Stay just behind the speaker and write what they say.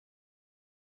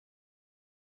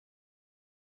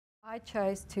I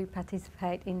chose to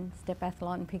participate in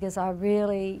Stepathlon because I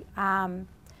really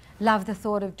love the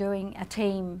thought of doing a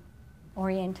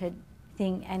team-oriented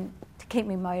thing and to keep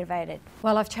me motivated.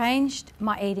 Well, I've changed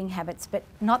my eating habits, but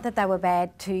not that they were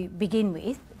bad to begin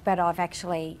with, but I've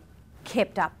actually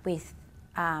kept up with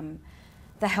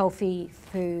the healthy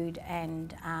food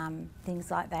and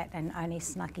things like that, and only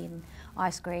snuck in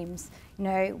ice creams, you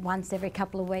know, once every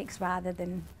couple of weeks rather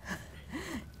than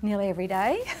nearly every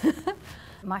day.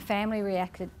 My family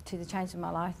reacted to the change in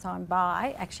my lifetime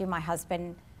by actually my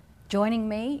husband joining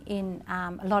me in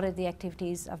a lot of the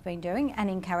activities I've been doing and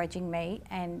encouraging me,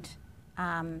 and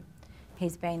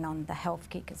he's been on the health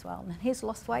kick as well, and he's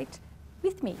lost weight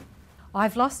with me.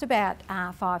 I've lost about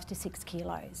 5 to 6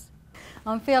 kilos.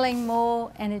 I'm feeling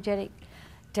more energetic,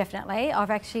 definitely. I've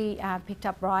actually picked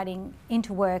up riding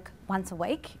into work once a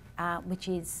week, which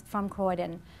is from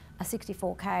Croydon, a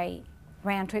 64k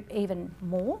round trip, even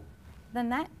more than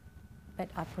that, but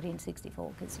I put in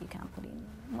 64 because you can't put in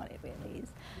whatever it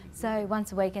is. So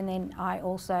once a week, and then I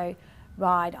also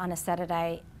ride on a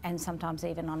Saturday and sometimes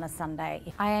even on a Sunday.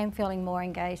 I am feeling more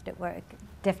engaged at work,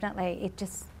 definitely. It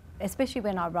just, especially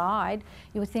when I ride,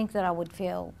 you would think that I would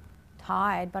feel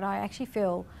tired, but I actually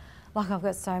feel like I've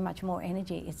got so much more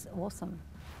energy. It's awesome.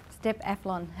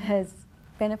 Stepathlon has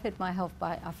benefited my health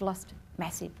by, I've lost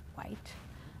massive weight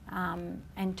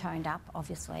and toned up,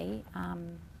 obviously.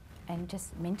 And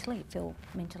just mentally feel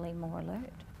more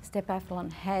alert. Stepathlon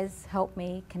has helped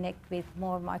me connect with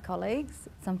more of my colleagues.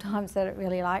 Sometimes they don't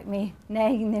really like me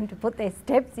nagging them to put their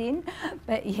steps in,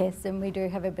 but yes, and we do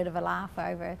have a bit of a laugh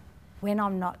over it. When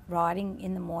I'm not riding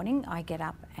in the morning, I get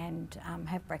up and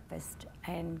have breakfast,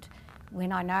 and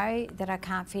when I know that I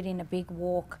can't fit in a big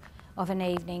walk of an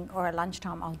evening or a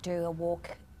lunchtime, I'll do a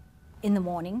walk in the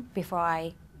morning before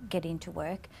I get into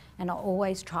work, and I'll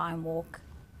always try and walk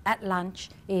at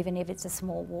lunch, even if it's a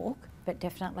small walk, but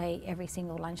definitely every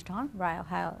single lunchtime, rail,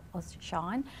 hail or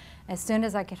shine. As soon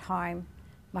as I get home,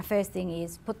 my first thing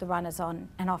is put the runners on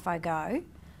and off I go,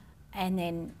 and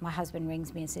then my husband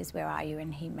rings me and says, "Where are you?"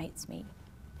 and he meets me,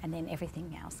 and then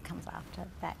everything else comes after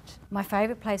that. My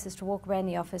favourite place is to walk around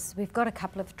the office. We've got a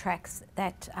couple of tracks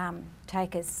that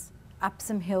take us up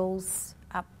some hills,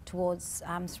 up towards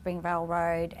Springvale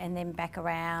Road, and then back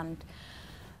around.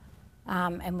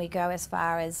 And we go as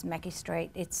far as Mackie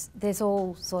Street. There's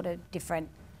all sort of different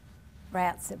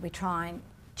routes that we try and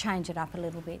change it up a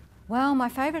little bit. Well, my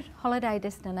favourite holiday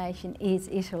destination is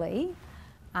Italy.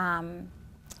 Been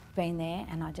there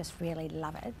and I just really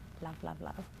love it. Love, love,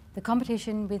 love. The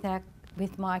competition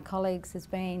with my colleagues has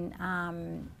been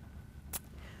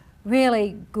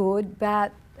really good,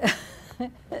 but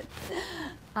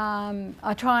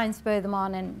I try and spur them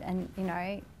on and you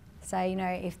know, say, you know,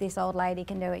 if this old lady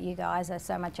can do it, you guys are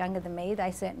so much younger than me,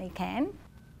 they certainly can.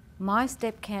 My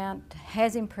step count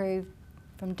has improved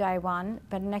from day one,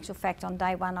 but in actual fact on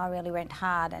day one I really went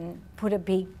hard and put a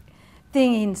big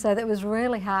thing in, so that was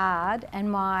really hard,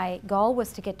 and my goal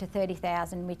was to get to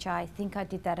 30,000, which I think I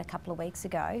did that a couple of weeks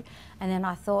ago, and then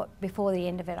I thought before the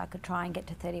end of it I could try and get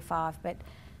to 35, but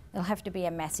it'll have to be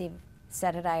a massive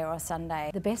Saturday or a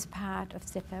Sunday. The best part of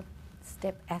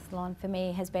Stepathlon for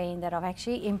me has been that I've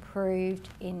actually improved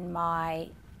in my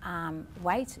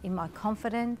weight, in my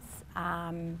confidence,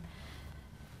 and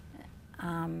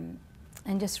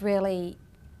just really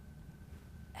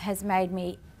has made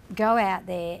me go out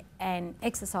there and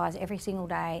exercise every single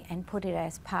day and put it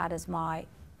as part of my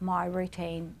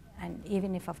routine, and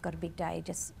even if I've got a big day,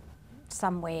 just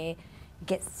somewhere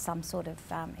get some sort of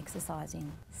exercise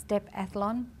in.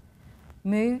 Stepathlon,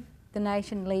 move the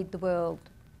nation, lead the world.